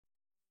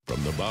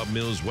From the Bob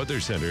Mills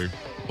Weather Center,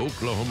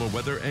 Oklahoma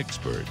weather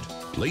expert,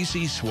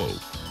 Lacey Swope.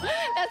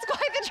 That's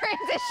quite the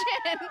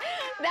transition.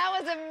 That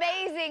was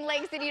amazing,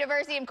 Lake City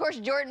University. And of course,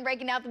 Jordan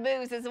breaking out the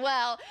booze as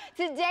well.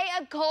 Today,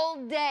 a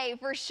cold day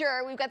for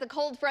sure. We've got the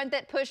cold front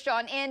that pushed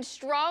on in,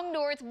 strong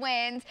north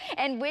winds,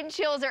 and wind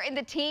chills are in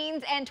the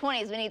teens and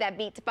 20s. We need that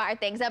beat to fire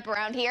things up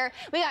around here.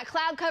 We got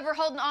cloud cover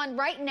holding on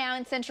right now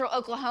in central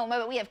Oklahoma,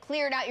 but we have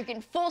cleared out. You're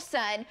getting full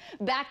sun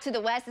back to the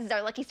west. This is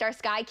our Lucky Star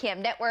Sky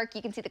Cam network.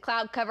 You can see the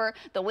cloud cover,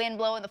 the wind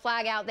blowing the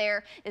flag out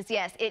there.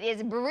 Yes, it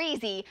is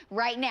breezy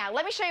right now.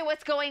 Let me show you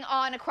what's going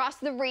on across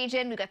the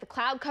region. We've got the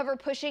cloud cover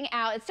pushing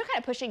out. It's still kind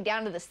of pushing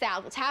down to the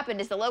south. What's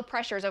happened is the low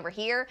pressure is over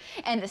here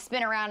and the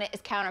spin around it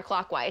is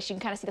counterclockwise. You can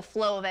kind of see the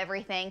flow of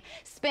everything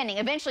spinning.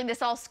 Eventually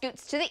this all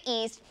scoots to the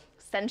east.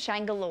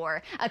 Sunshine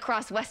galore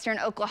across western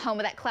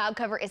Oklahoma. That cloud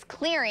cover is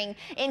clearing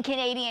in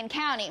Canadian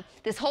County.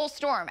 This whole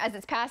storm, as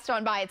it's passed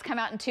on by, it's come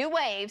out in two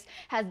waves,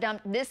 has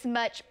dumped this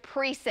much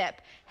precip,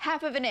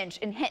 half of an inch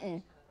in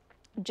Hinton,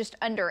 just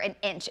under an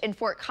inch in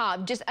Fort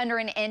Cobb, just under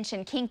an inch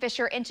in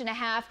Kingfisher, inch and a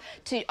half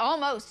to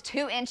almost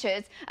 2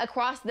 inches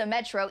across the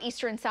metro.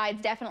 Eastern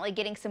side's definitely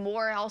getting some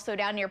more. Also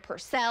down near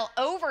Purcell,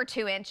 over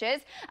 2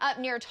 inches. Up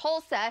near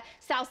Tulsa,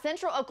 south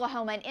central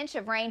Oklahoma, an inch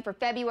of rain for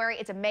February.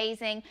 It's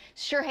amazing.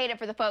 Sure hate it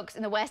for the folks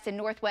in the west and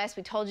northwest.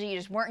 We told you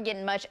just weren't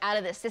getting much out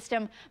of the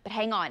system, but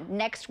hang on.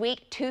 Next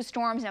week, 2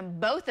 storms, and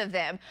both of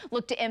them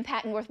look to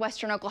impact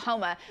northwestern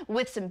Oklahoma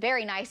with some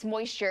very nice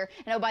moisture.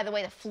 And oh, by the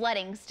way, the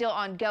flooding still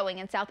ongoing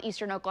in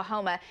southeastern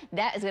Oklahoma.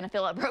 That is going to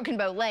fill up Broken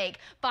Bow Lake.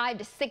 5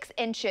 to 6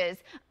 inches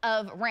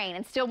of rain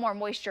and still more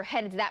moisture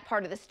headed to that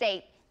part of the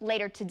state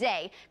later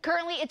today.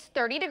 Currently it's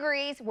 30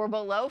 degrees. We're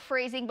below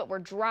freezing, but we're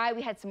dry.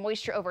 We had some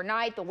moisture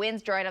overnight. The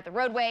winds dried out the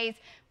roadways.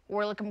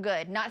 We're looking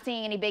good. Not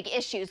seeing any big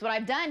issues. What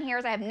I've done here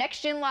is I have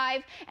Next Gen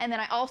Live, and then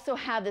I also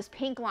have this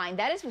pink line.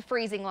 That is the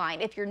freezing line.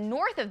 If you're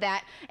north of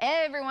that,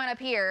 everyone up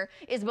here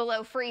is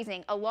below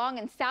freezing. Along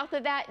and south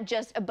of that,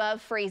 just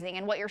above freezing.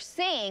 And what you're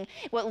seeing,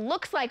 what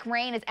looks like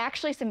rain, is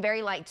actually some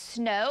very light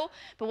snow.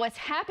 But what's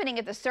happening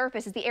at the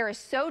surface is the air is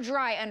so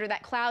dry under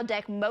that cloud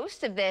deck,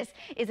 most of this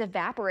is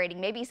evaporating.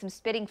 Maybe some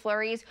spitting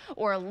flurries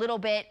or a little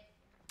bit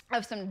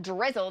of some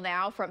drizzle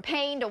now from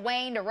Payne to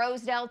Wayne to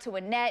Rosedale to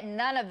Annette.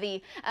 None of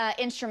the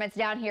instruments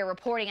down here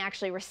reporting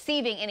actually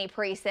receiving any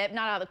precip.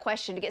 Not out of the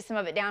question to get some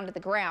of it down to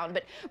the ground,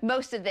 but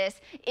most of this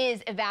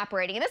is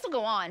evaporating. And this will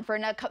go on for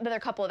another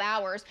couple of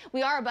hours.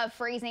 We are above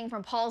freezing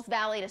from Pauls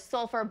Valley to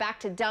Sulphur back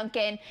to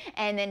Duncan,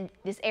 and then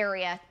this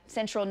area,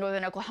 central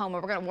northern Oklahoma.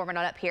 We're going to warm it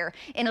up here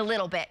in a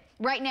little bit.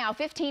 Right now,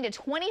 15 to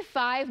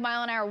 25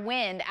 mile-an-hour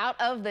wind out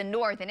of the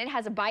north, and it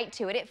has a bite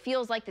to it. It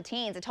feels like the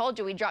teens. I told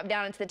you we'd drop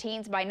down into the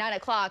teens by 9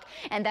 o'clock,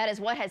 and that is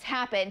what has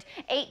happened.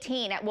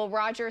 18 at Will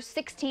Rogers,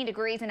 16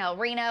 degrees in El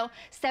Reno,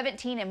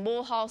 17 in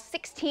Mulhall,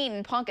 16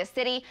 in Ponca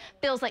City.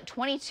 Feels like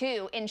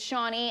 22 in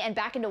Shawnee, and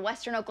back into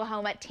western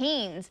Oklahoma,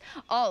 teens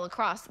all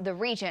across the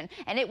region.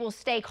 And it will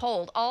stay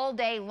cold all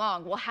day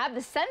long. We'll have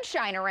the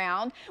sunshine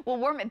around. We'll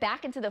warm it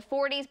back into the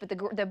 40s, but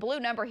the blue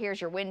number here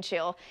is your wind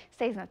chill.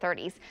 Stays in the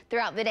 30s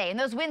throughout the day. And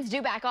those winds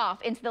do back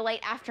off into the late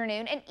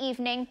afternoon and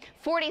evening.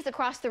 40s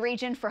across the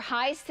region for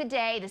highs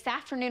today. This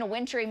afternoon, a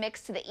wintry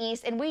mix to the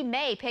east, and we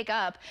may pick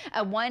up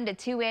a 1 to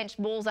 2 inch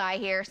bullseye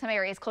here. Some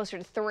areas closer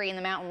to 3 in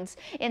the mountains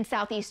in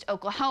southeast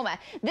Oklahoma.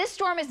 This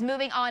storm is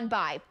moving on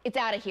by. It's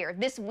out of here.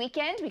 This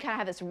weekend, we kind of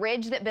have this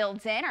ridge that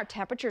builds in. Our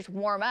temperatures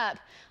warm up.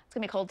 It's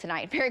going to be cold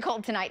tonight, very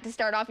cold tonight to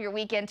start off your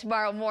weekend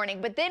tomorrow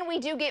morning. But then we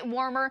do get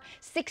warmer,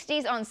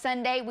 60s on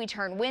Sunday. We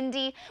turn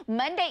windy.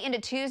 Monday into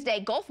Tuesday,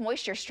 Gulf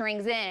moisture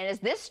strings in. And as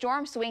this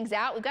storm swings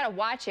out, we've got to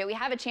watch it. We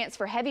have a chance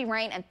for heavy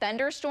rain and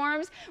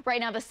thunderstorms. Right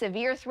now, the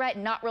severe threat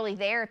not really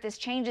there. If this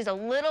changes a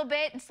little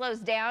bit and slows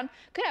down,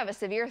 could have a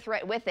severe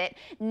threat with it.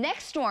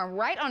 Next storm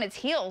right on its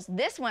heels.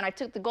 This one, I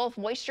took the Gulf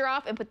moisture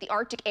off and put the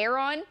Arctic air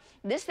on.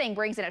 This thing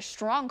brings in a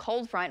strong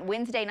cold front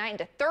Wednesday night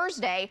into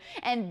Thursday,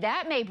 and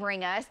that may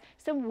bring us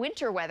some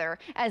winter weather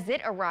as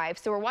it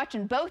arrives. So we're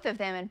watching both of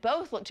them, and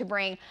both look to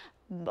bring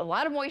a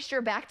lot of moisture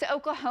back to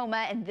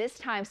Oklahoma, and this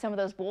time some of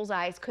those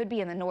bullseyes could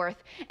be in the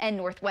north and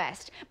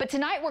northwest. But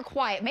tonight we're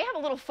quiet. May have a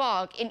little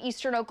fog in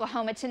eastern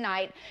Oklahoma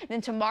tonight.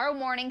 Then tomorrow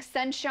morning,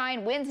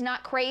 sunshine, winds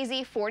not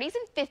crazy, 40s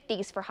and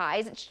 50s for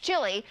highs. It's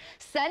chilly.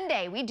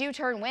 Sunday, we do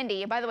turn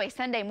windy. And by the way,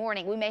 Sunday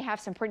morning, we may have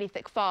some pretty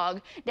thick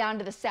fog down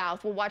to the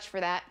south. We'll watch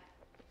for that.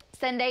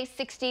 Sunday,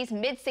 60s,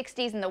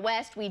 mid-60s in the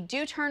west. We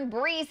do turn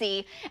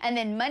breezy, and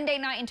then Monday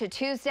night into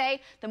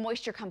Tuesday, the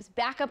moisture comes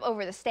back up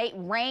over the state.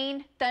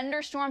 Rain,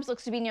 thunderstorms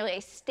looks to be nearly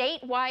a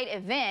statewide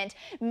event.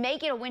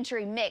 Make it a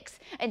wintry mix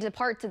into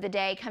parts of the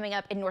day coming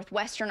up in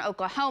northwestern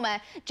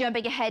Oklahoma.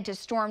 Jumping ahead to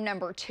storm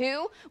number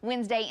 2,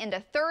 Wednesday into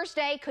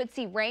Thursday, could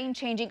see rain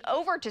changing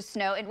over to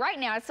snow, and right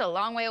now it's a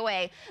long way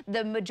away.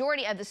 The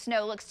majority of the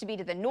snow looks to be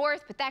to the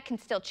north, but that can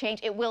still change.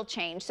 It will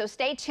change, so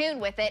stay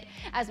tuned with it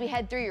as we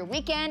head through your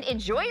weekend.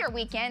 Enjoy your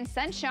weekend,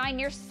 sunshine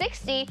near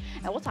 60,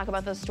 and we'll talk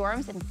about those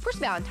storms and first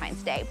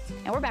Valentine's Day.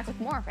 And we're back with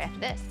more right after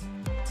this.